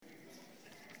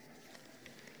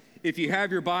If you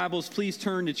have your Bibles, please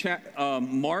turn to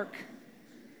Mark.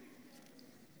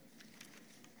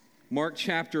 Mark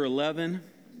chapter 11.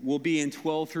 We'll be in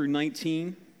 12 through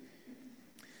 19.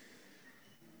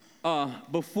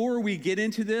 Before we get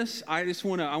into this, I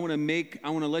want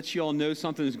to let you all know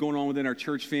something that's going on within our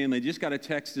church family. I just got a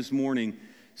text this morning.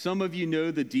 Some of you know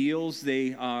the deals.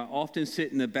 They often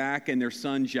sit in the back, and their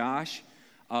son Josh,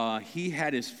 he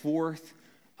had his fourth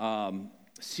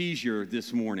seizure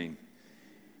this morning.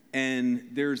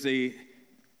 And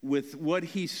with what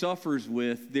he suffers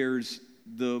with, there's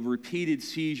the repeated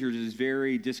seizures is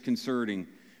very disconcerting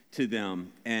to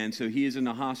them. And so he is in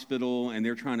the hospital, and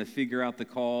they're trying to figure out the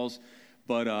cause.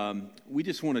 But we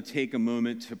just want to take a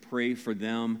moment to pray for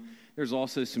them. There's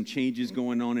also some changes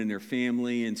going on in their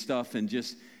family and stuff. And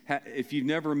just if you've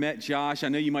never met Josh, I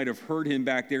know you might have heard him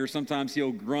back there. Sometimes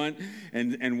he'll grunt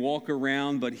and walk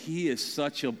around, but he is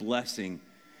such a blessing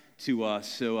to us.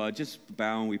 So just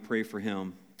bow and we pray for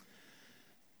him.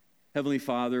 Heavenly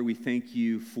Father, we thank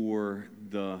you for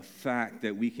the fact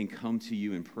that we can come to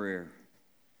you in prayer.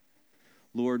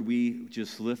 Lord, we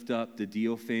just lift up the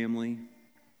Deal family.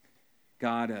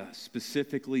 God,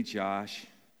 specifically Josh.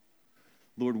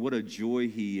 Lord, what a joy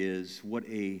he is. What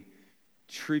a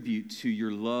tribute to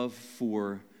your love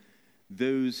for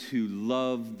those who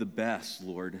love the best,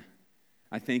 Lord.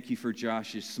 I thank you for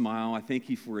Josh's smile. I thank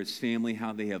you for his family,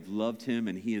 how they have loved him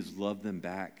and he has loved them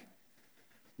back.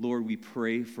 Lord, we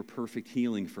pray for perfect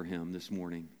healing for him this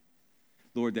morning.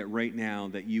 Lord, that right now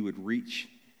that you would reach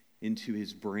into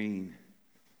his brain,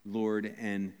 Lord,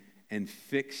 and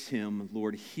fix him,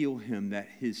 Lord, heal him, that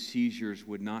his seizures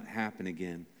would not happen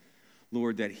again.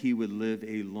 Lord, that he would live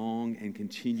a long and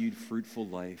continued fruitful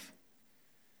life.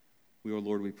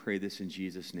 Lord, we pray this in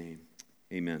Jesus' name.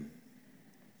 Amen.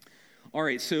 All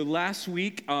right, so last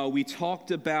week we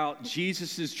talked about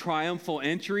Jesus' triumphal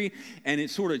entry, and it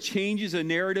sort of changes a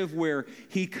narrative where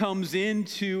he's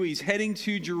heading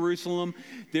to Jerusalem.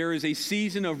 There is a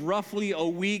season of roughly a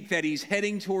week that he's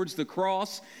heading towards the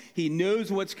cross. He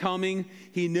knows what's coming.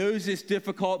 He knows it's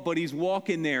difficult, but he's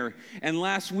walking there. And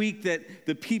last week that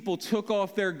the people took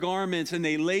off their garments and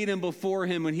they laid him before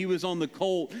him when he was on the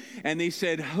colt. And they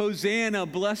said, "Hosanna,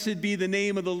 blessed be the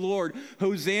name of the Lord.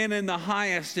 Hosanna in the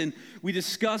highest." And we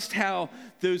discussed how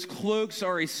those cloaks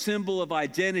are a symbol of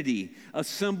identity, a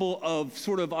symbol of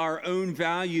sort of our own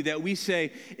value, that we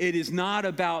say, it is not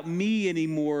about me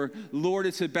anymore, Lord,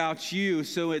 it's about you.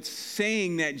 So it's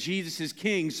saying that Jesus is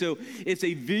king. So it's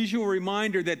a visual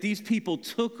reminder that these people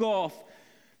took off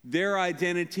their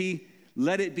identity,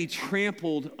 let it be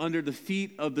trampled under the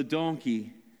feet of the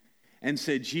donkey, and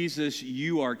said, Jesus,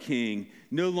 you are king.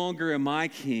 No longer am I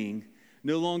king.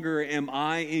 No longer am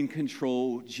I in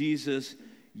control. Jesus,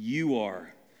 you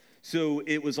are. So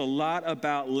it was a lot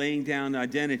about laying down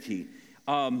identity.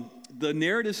 The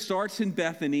narrative starts in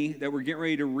Bethany that we're getting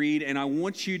ready to read, and I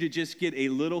want you to just get a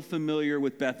little familiar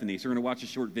with Bethany. So we're going to watch a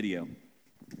short video.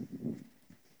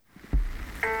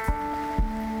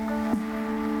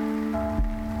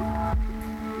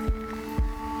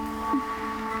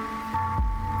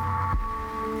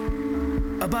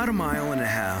 About a mile and a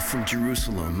half from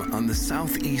Jerusalem, on the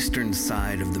southeastern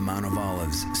side of the Mount of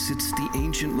Olives, sits the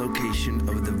ancient location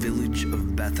of the village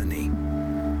of Bethany.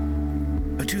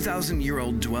 A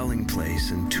 2,000-year-old dwelling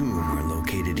place and tomb are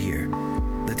located here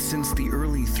that since the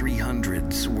early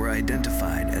 300s were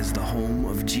identified as the home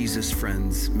of Jesus'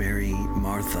 friends Mary,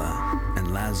 Martha,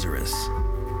 and Lazarus.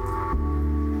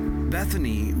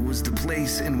 Bethany was the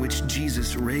place in which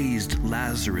Jesus raised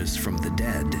Lazarus from the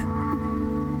dead.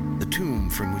 The tomb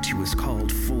from which he was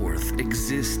called forth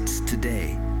exists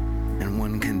today, and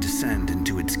one can descend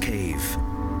into its cave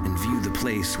and view the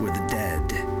place where the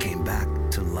dead came back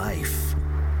to life.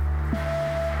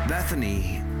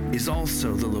 Bethany is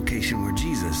also the location where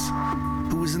Jesus,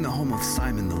 who was in the home of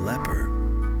Simon the leper,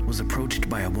 was approached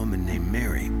by a woman named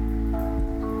Mary.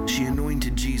 She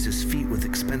anointed Jesus' feet with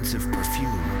expensive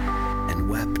perfume and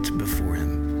wept before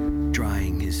him,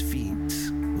 drying his feet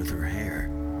with her hair.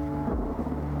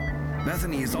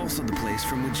 Bethany is also the place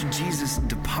from which Jesus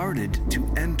departed to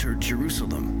enter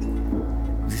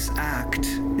Jerusalem. This act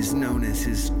is known as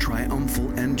his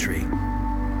triumphal entry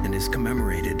and is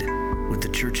commemorated with the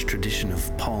church tradition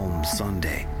of Palm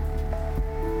Sunday.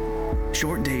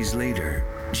 Short days later,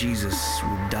 Jesus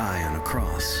would die on a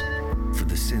cross for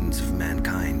the sins of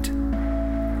mankind.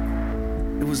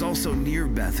 It was also near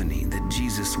Bethany that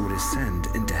Jesus would ascend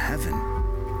into heaven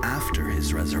after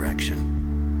his resurrection.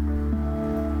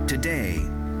 Today,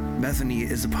 Bethany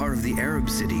is a part of the Arab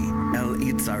city El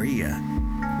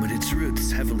Itzariah, but its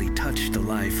roots heavily touch the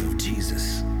life of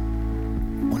Jesus.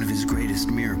 One of his greatest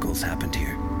miracles happened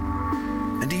here.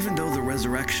 And even though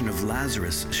resurrection of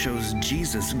Lazarus shows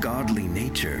Jesus' godly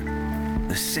nature,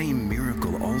 the same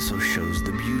miracle also shows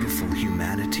the beautiful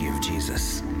humanity of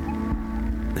Jesus.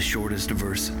 The shortest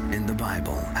verse in the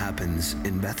Bible happens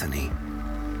in Bethany.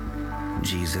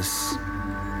 Jesus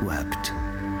wept.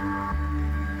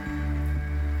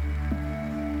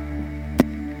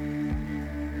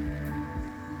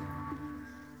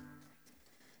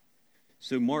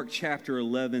 So Mark chapter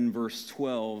 11, verse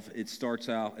 12, it starts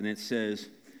out and it says,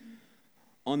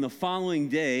 on the following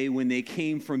day when they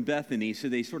came from Bethany, so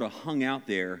they sort of hung out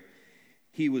there,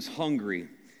 he was hungry.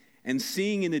 And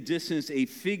seeing in the distance a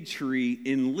fig tree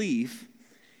in leaf,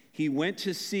 he went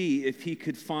to see if he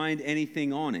could find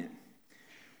anything on it.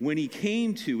 When he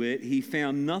came to it, he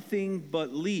found nothing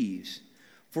but leaves,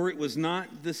 for it was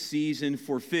not the season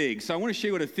for figs. So I want to show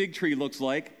you what a fig tree looks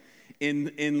like. In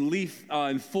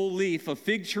full leaf, a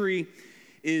fig tree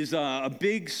is a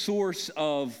big source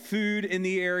of food in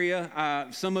the area.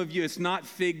 Some of you, it's not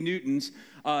fig Newtons.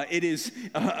 It is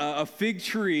a fig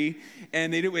tree,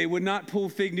 and they would not pull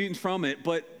fig Newtons from it,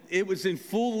 but it was in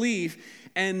full leaf.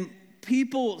 And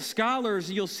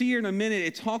scholars, you'll see here in a minute,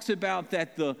 it talks about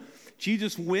that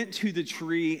Jesus went to the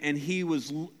tree and he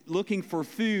was looking for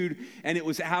food, and it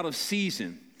was out of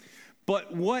season.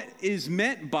 But what is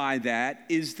meant by that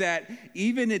is that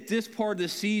even at this part of the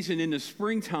season in the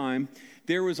springtime,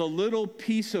 there was a little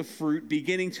piece of fruit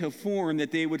beginning to form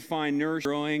that they would find nourishing,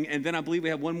 growing. And then I believe we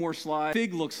have one more slide.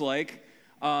 Fig looks like.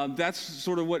 That's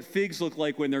sort of what figs look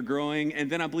like when they're growing. And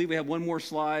then I believe we have one more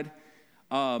slide.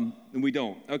 And we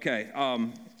don't. Okay.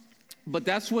 But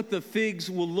that's what the figs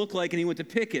will look like, and he went to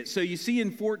pick it. So you see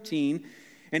in 14,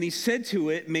 and he said to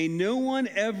it, may no one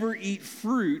ever eat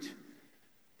fruit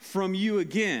from you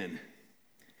again.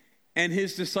 And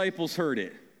his disciples heard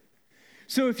it.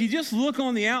 So if you just look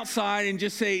on the outside and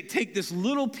just say, take this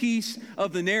little piece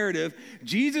of the narrative,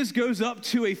 Jesus goes up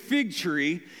to a fig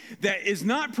tree that is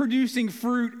not producing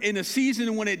fruit in a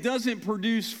season when it doesn't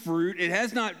produce fruit. It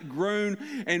has not grown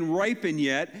and ripened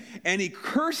yet, and he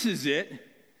curses it.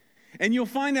 And you'll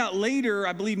find out later,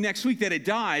 I believe next week, that it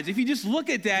dies. If you just look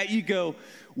at that, you go,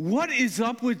 what is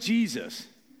up with Jesus?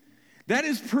 That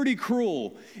is pretty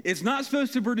cruel. It's not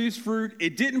supposed to produce fruit.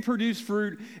 It didn't produce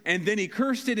fruit, and then he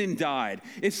cursed it and died.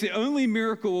 It's the only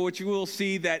miracle which you will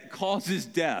see that causes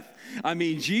death. I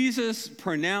mean, Jesus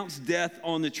pronounced death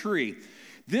on the tree.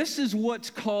 This is what's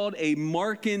called a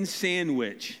Markan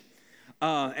sandwich.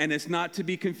 And it's not to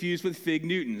be confused with fig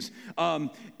Newtons. A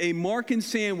Markan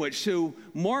sandwich. So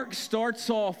Mark starts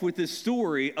off with this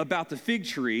story about the fig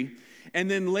tree, and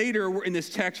then later in this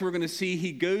text we're going to see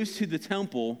he goes to the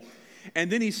temple,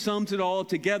 and then he sums it all up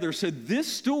together. So this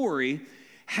story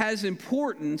has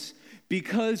importance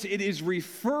because it is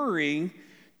referring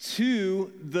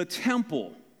to the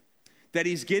temple that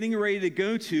he's getting ready to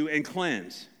go to and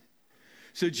cleanse.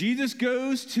 So Jesus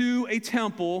goes to a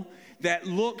temple that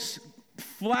looks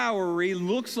flowery,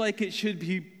 looks like it should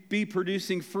be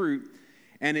producing fruit,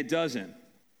 and it doesn't.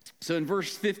 So in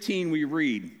verse 15 we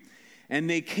read, and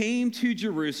they came to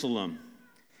Jerusalem,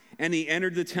 and he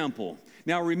entered the temple.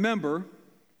 Now remember,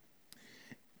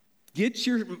 get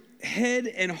your head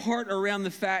and heart around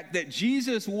the fact that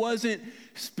Jesus wasn't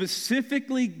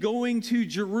specifically going to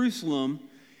Jerusalem,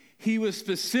 he was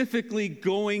specifically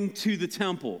going to the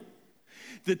temple.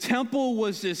 The temple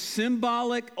was this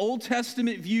symbolic Old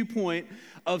Testament viewpoint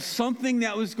of something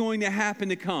that was going to happen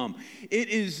to come. It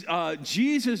is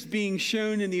Jesus being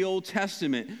shown in the Old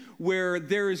Testament where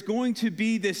there is going to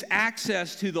be this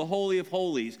access to the Holy of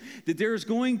Holies, that there is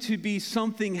going to be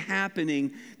something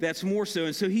happening that's more so.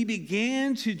 And so he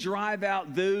began to drive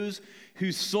out those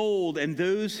who sold and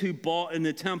those who bought in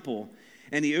the temple.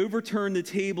 And he overturned the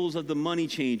tables of the money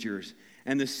changers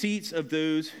and the seats of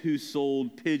those who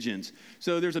sold pigeons.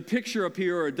 So there's a picture up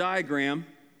here, or a diagram,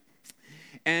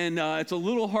 and it's a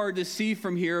little hard to see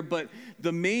from here, but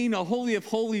the main Holy of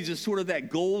Holies is sort of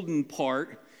that golden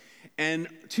part, and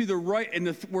to the right, and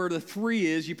where the three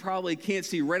is, you probably can't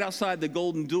see, right outside the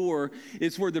golden door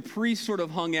is where the priests sort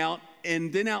of hung out,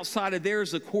 and then outside of there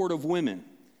is the court of women.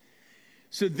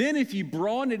 So then if you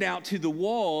broaden it out to the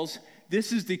walls,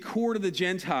 this is the court of the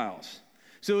Gentiles.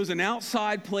 So it was an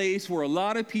outside place where a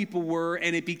lot of people were,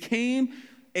 and it became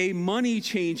a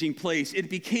money-changing place.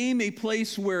 It became a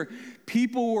place where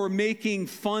people were making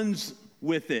funds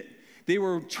with it. They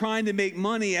were trying to make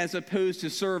money as opposed to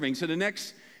serving. So the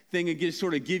next thing, to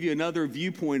sort of give you another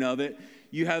viewpoint of it,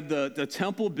 you have the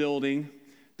temple building,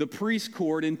 the priest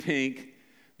court in pink,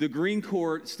 the green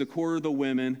court's the court of the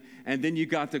women, and then you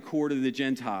got the court of the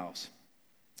Gentiles.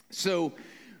 So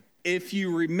if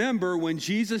you remember, when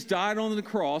Jesus died on the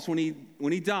cross, when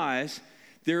he dies,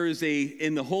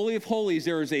 in the Holy of Holies,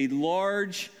 there is a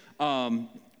large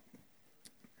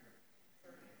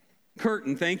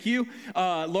curtain, thank you.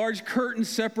 Large curtain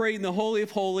separating the Holy of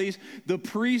Holies. The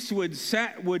priests would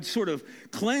sort of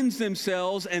cleanse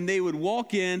themselves, and they would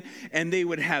walk in, and they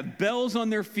would have bells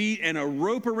on their feet and a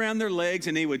rope around their legs,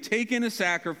 and they would take in a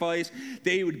sacrifice.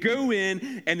 They would go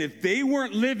in, and if they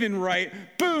weren't living right,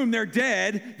 boom, they're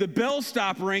dead. The bells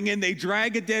stop ringing. They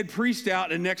drag a dead priest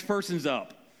out, and the next person's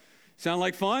up. Sound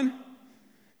like fun?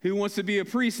 Who wants to be a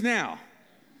priest now?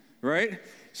 Right?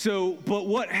 So, but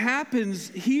what happens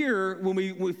here when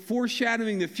we're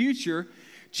foreshadowing the future,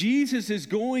 Jesus is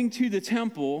going to the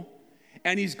temple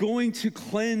and he's going to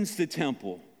cleanse the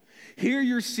temple. Here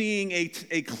you're seeing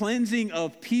a cleansing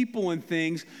of people and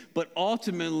things, but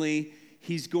ultimately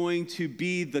he's going to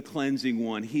be the cleansing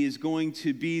one. He is going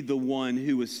to be the one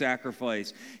who was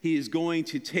sacrificed. He is going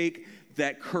to take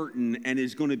that curtain and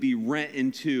is going to be rent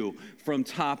in two from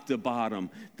top to bottom,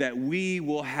 that we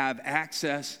will have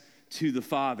access to the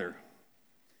Father.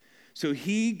 So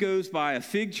he goes by a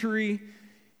fig tree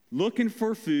looking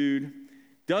for food,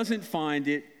 doesn't find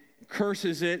it,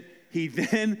 curses it. He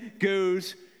then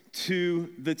goes to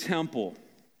the temple.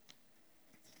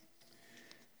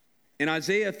 In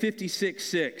Isaiah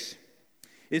 56:6,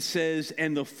 it says,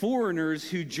 "And the foreigners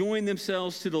who join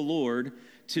themselves to the Lord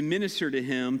to minister to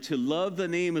him, to love the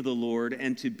name of the Lord,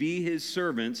 and to be his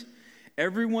servants,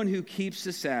 everyone who keeps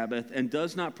the Sabbath and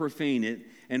does not profane it,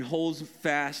 and holds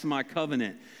fast my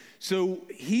covenant." So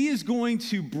he is going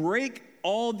to break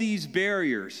all these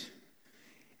barriers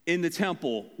in the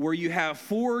temple where you have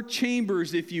 4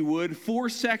 chambers, if you would, 4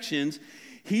 sections.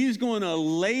 He's going to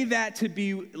lay that to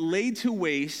be laid to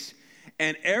waste,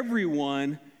 and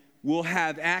everyone will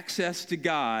have access to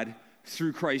God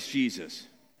through Christ Jesus.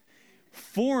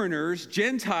 Foreigners,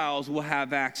 Gentiles will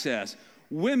have access.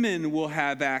 Women will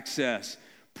have access.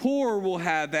 Poor will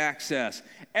have access.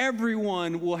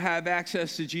 Everyone will have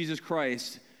access to Jesus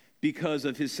Christ because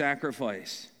of his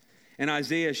sacrifice. And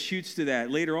Isaiah shoots to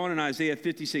that. Later on in Isaiah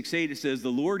 56:8, it says,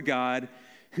 "The Lord God,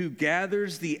 who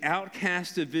gathers the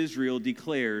outcast of Israel,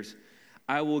 declares,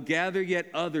 I will gather yet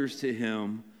others to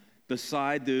him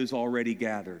beside those already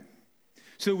gathered."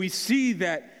 So we see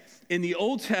that in the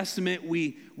Old Testament,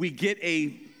 we get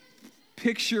a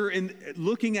picture in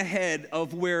looking ahead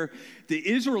of where the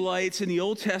Israelites in the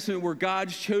Old Testament were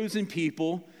God's chosen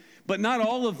people, but not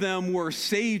all of them were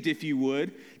saved, if you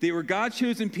would. They were God's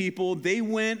chosen people. They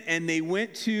went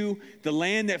to the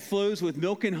land that flows with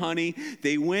milk and honey.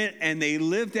 They went and they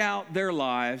lived out their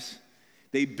lives.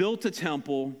 They built a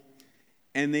temple,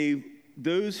 and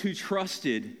those who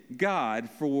trusted God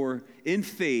in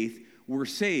faith were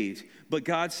saved. But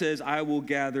God says, "I will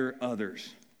gather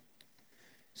others."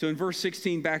 So in verse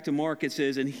 16, back to Mark, it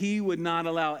says, "And he would not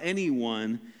allow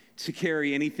anyone to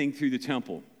carry anything through the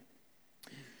temple."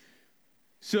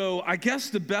 So I guess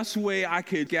the best way I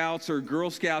could, Scouts or Girl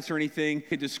Scouts or anything,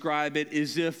 could describe it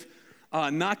is if,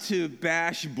 not to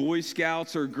bash Boy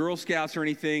Scouts or Girl Scouts or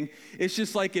anything, it's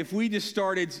just like if we just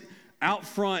started out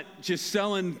front just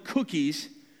selling cookies,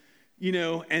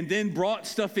 and then brought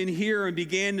stuff in here and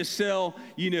began to sell,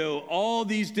 all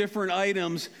these different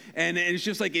items. And it's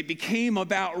just like it became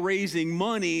about raising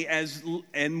money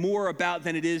and more about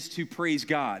than it is to praise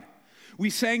God.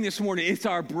 We sang this morning, it's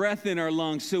our breath in our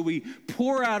lungs, so we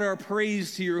pour out our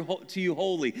praise to you,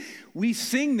 holy. We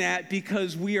sing that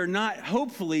because we are not,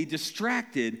 hopefully,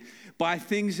 distracted by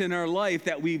things in our life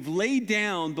that we've laid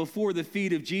down before the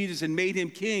feet of Jesus and made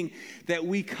him king, that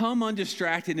we come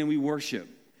undistracted and we worship.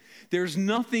 There's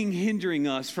nothing hindering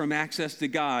us from access to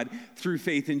God through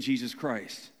faith in Jesus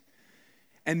Christ.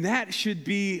 And that should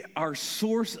be our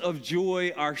source of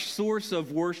joy, our source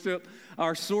of worship,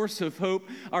 our source of hope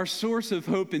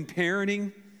in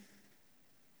parenting.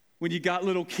 When you got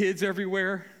little kids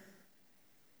everywhere,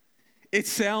 it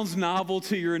sounds novel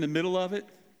till you're in the middle of it.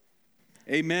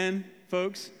 Amen,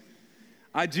 folks?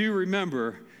 I do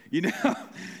remember,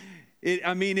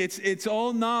 it's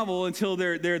all novel until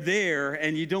they're there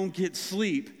and you don't get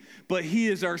sleep. But he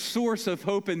is our source of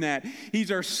hope in that.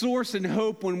 He's our source and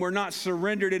hope when we're not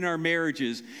surrendered in our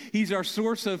marriages. He's our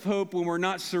source of hope when we're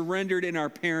not surrendered in our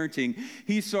parenting.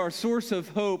 He's our source of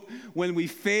hope when we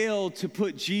fail to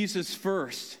put Jesus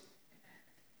first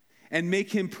and make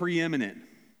him preeminent.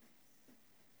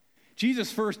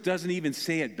 Jesus first doesn't even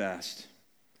say it best.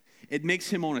 It makes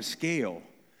him on a scale.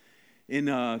 In,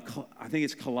 I think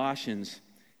it's Colossians,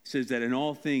 it says that in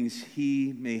all things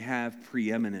he may have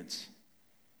preeminence.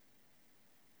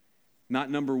 Not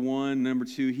number 1, number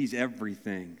 2, he's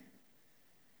everything.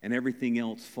 And everything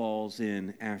else falls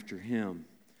in after him.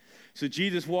 So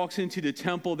Jesus walks into the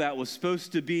temple that was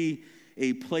supposed to be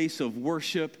a place of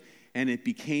worship, and it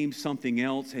became something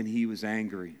else, and he was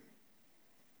angry.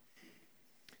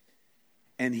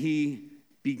 And he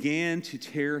began to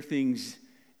tear things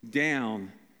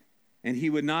down, and he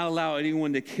would not allow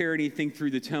anyone to carry anything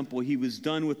through the temple. He was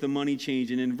done with the money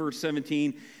change. And in verse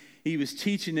 17, he was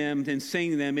teaching them and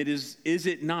saying to them, is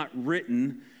it not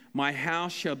written, my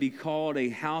house shall be called a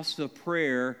house of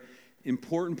prayer,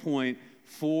 important point,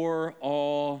 for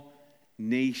all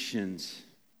nations.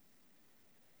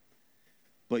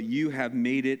 But you have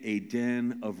made it a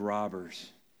den of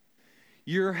robbers.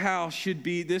 This house should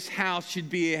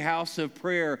be a house of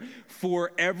prayer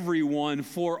for everyone,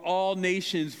 for all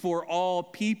nations, for all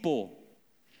people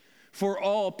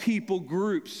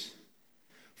groups,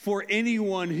 for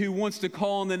anyone who wants to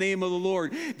call on the name of the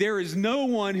Lord. There is no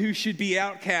one who should be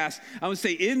outcast. I would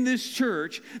say in this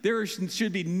church, there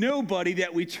should be nobody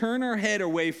that we turn our head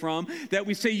away from, that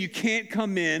we say you can't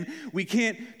come in. We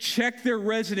can't check their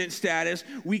resident status.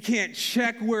 We can't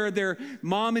check where their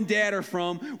mom and dad are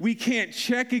from. We can't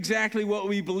check exactly what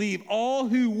we believe. All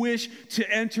who wish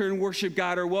to enter and worship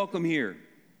God are welcome here.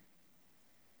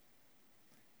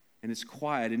 And it's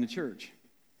quiet in the church.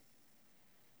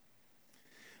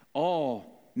 All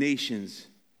nations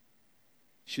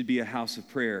should be a house of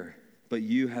prayer, but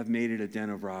you have made it a den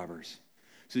of robbers.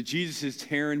 So Jesus is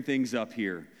tearing things up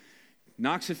here.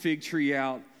 Knocks a fig tree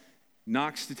out,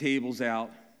 knocks the tables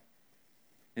out,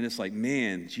 and it's like,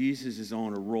 man, Jesus is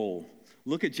on a roll.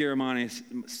 Look at Jeremiah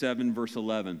 7, verse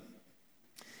 11.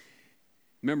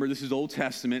 Remember, this is Old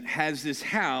Testament. Has this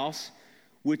house,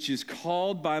 which is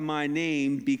called by my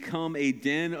name, become a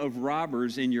den of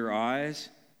robbers in your eyes?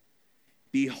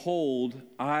 Behold,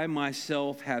 I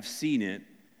myself have seen it,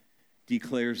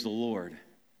 declares the Lord.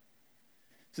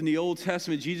 So in the Old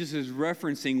Testament, Jesus is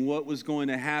referencing what was going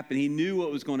to happen. He knew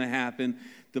what was going to happen.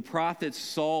 The prophets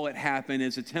saw it happen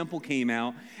as the temple came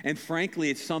out. And frankly,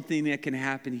 it's something that can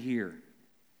happen here.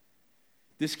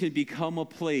 This can become a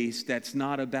place that's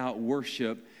not about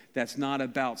worship, that's not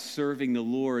about serving the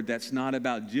Lord, that's not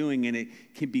about doing, and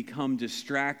it can become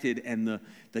distracted, and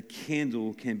the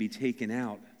candle can be taken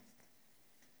out.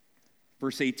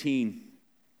 Verse 18,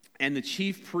 and the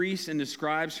chief priests and the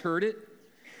scribes heard it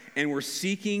and were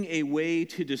seeking a way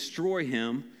to destroy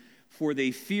him, for they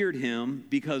feared him,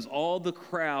 because all the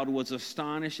crowd was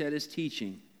astonished at his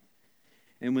teaching.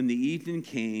 And when the evening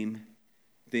came,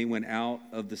 they went out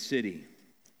of the city.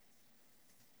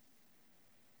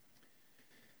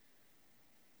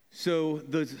 So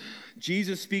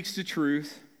Jesus speaks the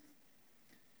truth.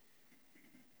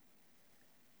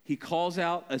 He calls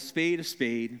out a spade a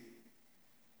spade.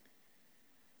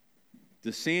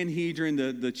 The Sanhedrin,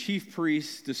 the chief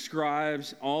priests, the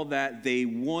scribes, all that, they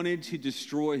wanted to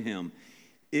destroy him.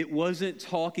 It wasn't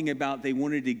talking about they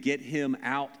wanted to get him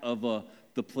out of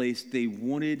the place. They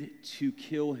wanted to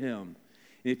kill him.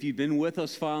 And if you've been with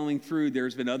us following through,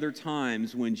 there's been other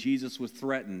times when Jesus was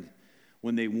threatened,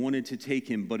 when they wanted to take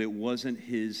him, but it wasn't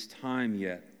his time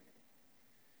yet.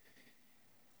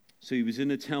 So he was in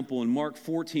the temple. In Mark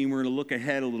 14, we're going to look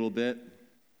ahead a little bit.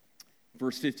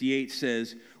 Verse 58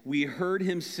 says, we heard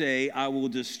him say, I will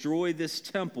destroy this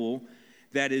temple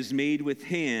that is made with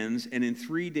hands, and in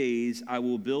 3 days I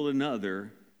will build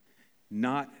another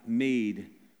not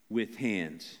made with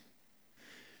hands.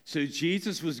 So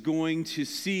Jesus was going to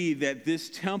see that this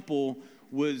temple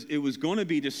was going to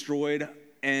be destroyed,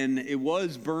 and it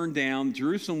was burned down.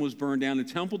 Jerusalem was burned down, the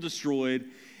temple destroyed,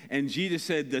 and Jesus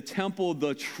said the temple,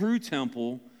 the true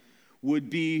temple,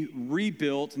 would be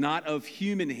rebuilt, not of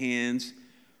human hands,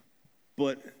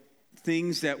 but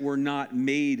things that were not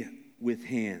made with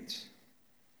hands.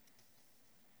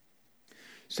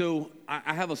 So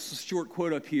I have a short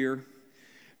quote up here.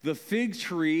 The fig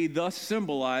tree thus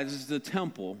symbolizes the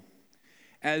temple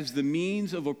as the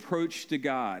means of approach to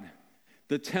God.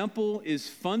 The temple is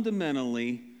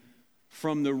fundamentally,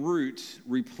 from the roots,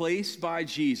 replaced by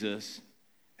Jesus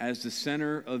as the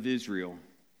center of Israel.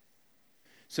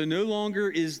 So no longer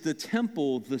is the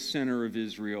temple the center of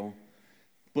Israel,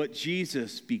 but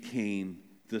Jesus became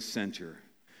the center.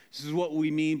 This is what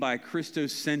we mean by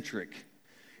Christocentric,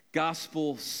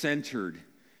 gospel-centered.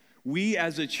 We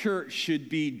as a church should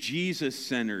be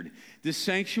Jesus-centered. This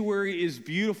sanctuary is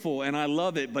beautiful and I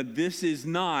love it, but this is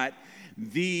not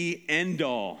the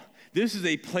end-all. This is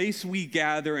a place we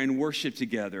gather and worship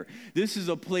together. This is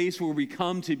a place where we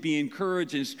come to be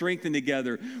encouraged and strengthened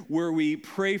together, where we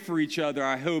pray for each other,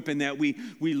 I hope, and that we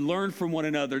learn from one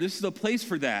another. This is a place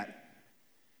for that.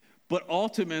 But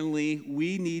ultimately,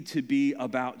 we need to be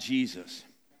about Jesus.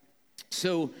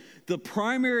 So the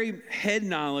primary head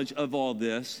knowledge of all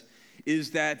this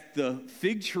is that the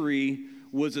fig tree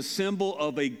was a symbol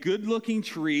of a good-looking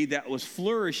tree that was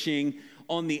flourishing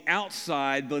on the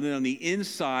outside, but on the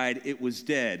inside, it was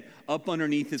dead, up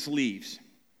underneath its leaves.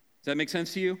 Does that make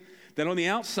sense to you? That on the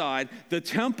outside, the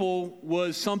temple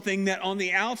was something that on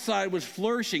the outside was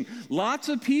flourishing. Lots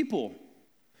of people,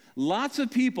 lots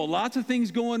of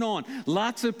things going on,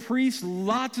 lots of priests,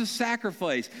 lots of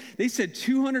sacrifice. They said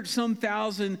 200-some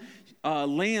thousand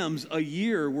lambs a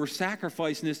year were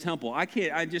sacrificed in this temple. I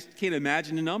just can't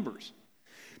imagine the numbers.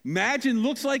 Imagine,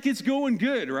 looks like it's going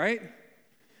good, right?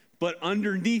 But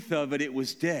underneath of it, it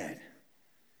was dead.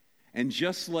 And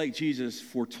just like Jesus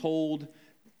foretold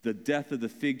the death of the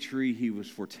fig tree, he was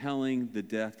foretelling the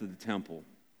death of the temple.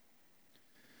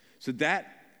 So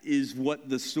that is what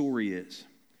the story is.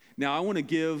 Now, I want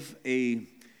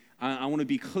to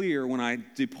be clear when I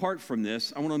depart from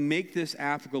this. I want to make this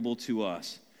applicable to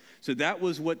us. So that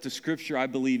was what the scripture, I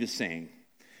believe, is saying.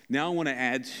 Now I don't want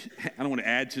to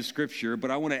add to scripture, but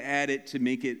I want to add it to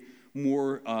make it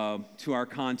more to our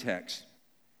context.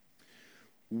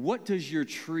 What does your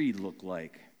tree look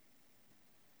like?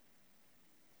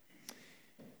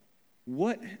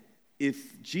 What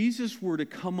if Jesus were to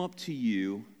come up to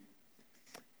you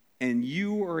and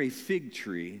you are a fig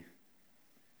tree,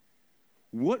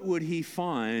 what would he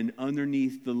find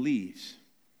underneath the leaves?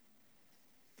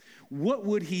 What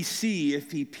would he see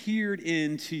if he peered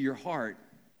into your heart?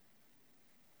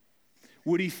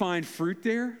 Would he find fruit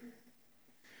there?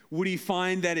 Would he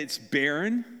find that it's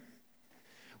barren?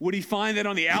 Would he find that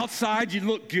on the outside you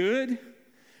look good,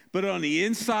 but on the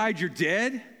inside you're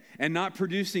dead and not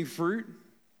producing fruit?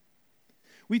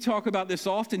 We talk about this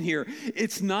often here.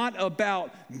 It's not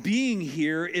about being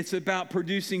here, it's about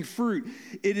producing fruit.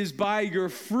 It is by your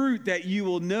fruit that you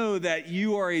will know that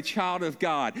you are a child of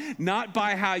God. Not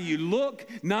by how you look,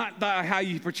 not by how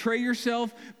you portray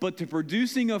yourself, but to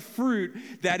producing a fruit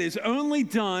that is only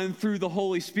done through the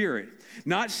Holy Spirit.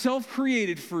 Not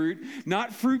self-created fruit,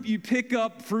 not fruit you pick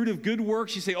up, fruit of good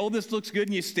works. You say, oh, this looks good,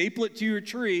 and you staple it to your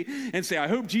tree and say, I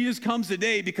hope Jesus comes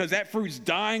today because that fruit's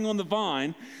dying on the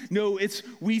vine. No,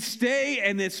 we stay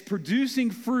and it's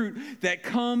producing fruit that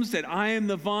comes that I am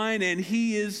the vine and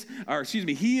he is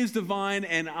the vine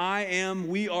and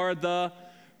we are the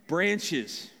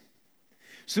branches.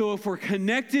 So if we're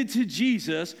connected to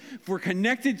Jesus, if we're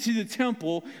connected to the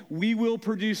temple, we will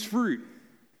produce fruit.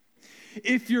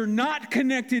 If you're not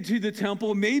connected to the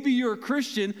temple, maybe you're a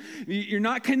Christian, you're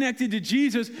not connected to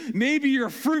Jesus, maybe your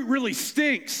fruit really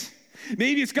stinks.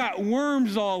 Maybe it's got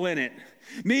worms all in it.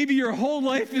 Maybe your whole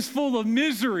life is full of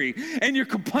misery and you're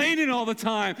complaining all the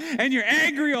time and you're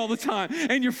angry all the time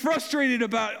and you're frustrated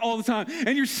about all the time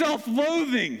and you're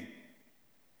self-loathing.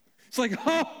 It's like,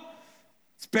 oh,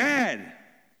 it's bad.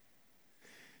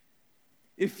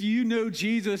 If you know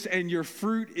Jesus and your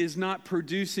fruit is not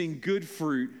producing good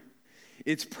fruit,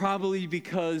 it's probably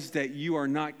because that you are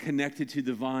not connected to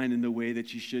the vine in the way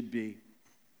that you should be.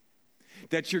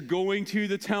 That you're going to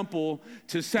the temple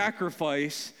to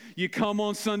sacrifice. You come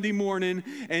on Sunday morning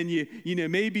and you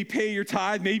maybe pay your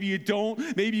tithe, maybe you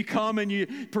don't. Maybe you come and you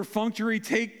perfunctory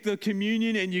take the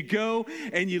communion and you go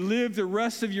and you live the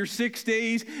rest of your 6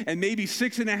 days and maybe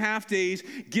 6.5 days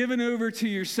given over to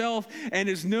yourself and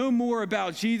is no more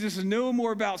about Jesus, is no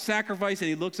more about sacrifice, and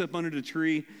he looks up under the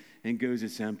tree and goes,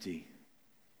 it's empty.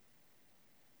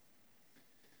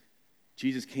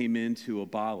 Jesus came in to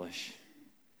abolish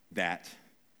that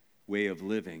way of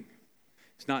living.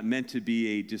 It's not meant to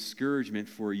be a discouragement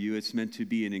for you. It's meant to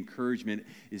be an encouragement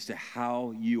as to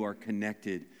how you are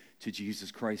connected to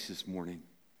Jesus Christ this morning.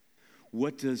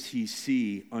 What does he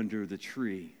see under the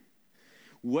tree?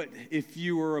 What if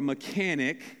you were a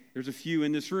mechanic? There's a few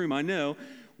in this room, I know.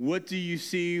 What do you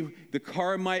see? The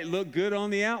car might look good on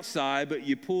the outside, but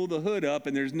you pull the hood up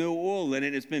and there's no oil in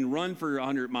it. It's been run for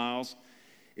 100 miles.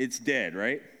 It's dead,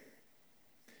 right?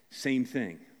 Same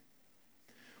thing.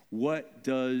 What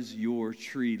does your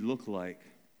tree look like?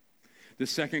 The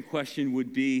second question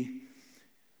would be,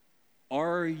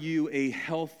 are you a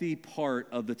healthy part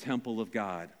of the temple of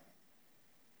God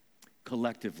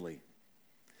collectively?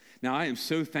 Now, I am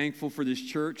so thankful for this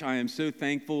church. I am so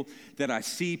thankful that I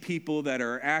see people that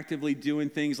are actively doing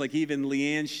things like even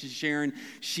Leanne Sharon.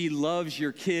 She loves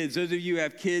your kids. Those of you who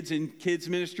have kids in kids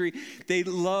ministry, they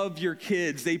love your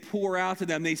kids. They pour out to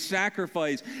them. They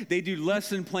sacrifice. They do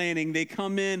lesson planning. They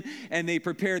come in and they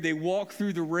prepare. They walk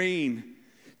through the rain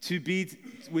to be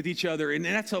with each other. And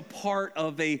that's a part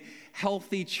of a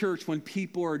healthy church when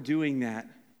people are doing that.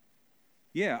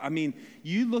 Yeah, I mean,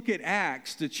 you look at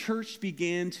Acts, the church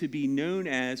began to be known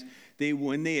as,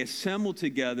 when they assembled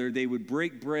together, they would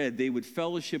break bread, they would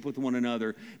fellowship with one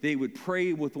another, they would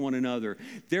pray with one another.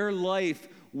 Their life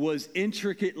was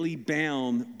intricately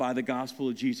bound by the gospel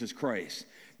of Jesus Christ,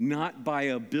 not by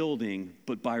a building,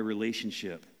 but by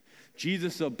relationship.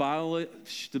 Jesus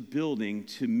abolished the building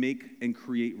to make and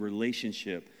create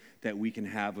relationship that we can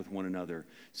have with one another.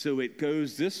 So it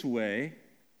goes this way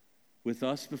with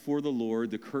us before the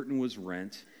Lord, the curtain was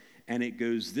rent, and it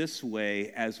goes this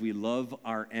way as we love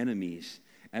our enemies,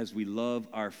 as we love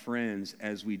our friends,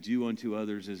 as we do unto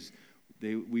others as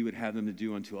we would have them to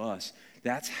do unto us.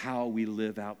 That's how we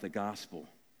live out the gospel.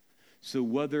 So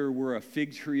whether we're a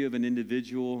fig tree of an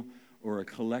individual or a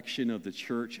collection of the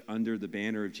church under the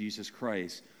banner of Jesus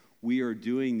Christ, we are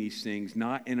doing these things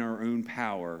not in our own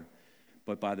power,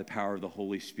 but by the power of the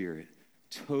Holy Spirit,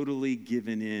 totally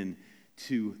given in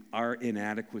to our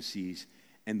inadequacies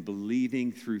and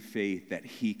believing through faith that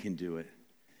he can do it.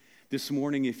 This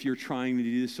morning, if you're trying to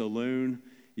do this alone,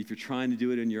 if you're trying to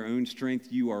do it in your own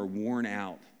strength, you are worn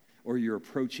out, or you're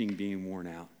approaching being worn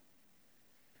out.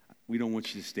 We don't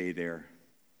want you to stay there.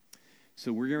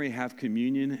 So we're going to have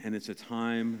communion, and it's a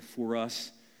time for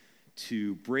us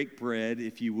to break bread,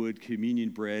 if you would, communion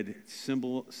bread,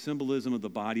 symbolism of the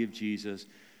body of Jesus,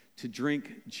 to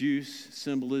drink juice,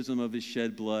 symbolism of his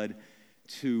shed blood,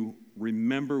 to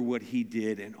remember what he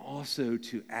did, and also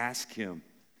to ask him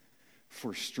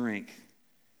for strength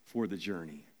for the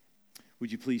journey.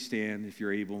 Would you please stand if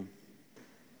you're able?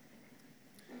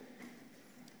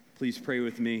 Please pray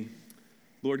with me.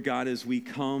 Lord God, as we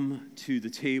come to the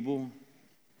table,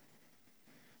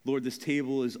 Lord, this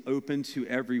table is open to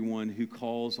everyone who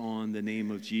calls on the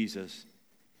name of Jesus.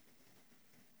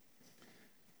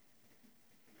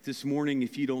 This morning,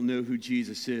 if you don't know who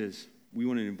Jesus is, we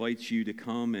want to invite you to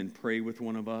come and pray with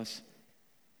one of us.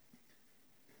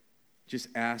 Just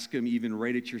ask him, even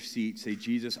right at your seat. Say,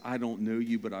 Jesus, I don't know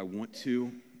you, but I want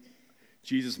to.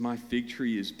 Jesus, my fig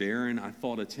tree is barren. I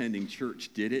thought attending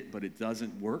church did it, but it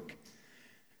doesn't work.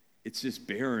 It's just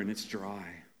barren. It's dry.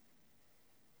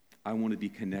 I want to be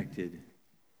connected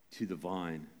to the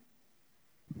vine.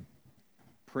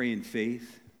 Pray in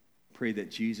faith. Pray that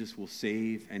Jesus will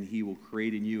save and he will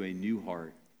create in you a new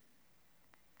heart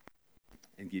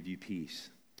and give you peace.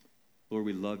 Lord,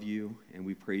 we love you and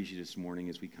we praise you this morning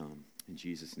as we come. In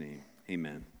Jesus' name,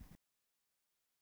 amen.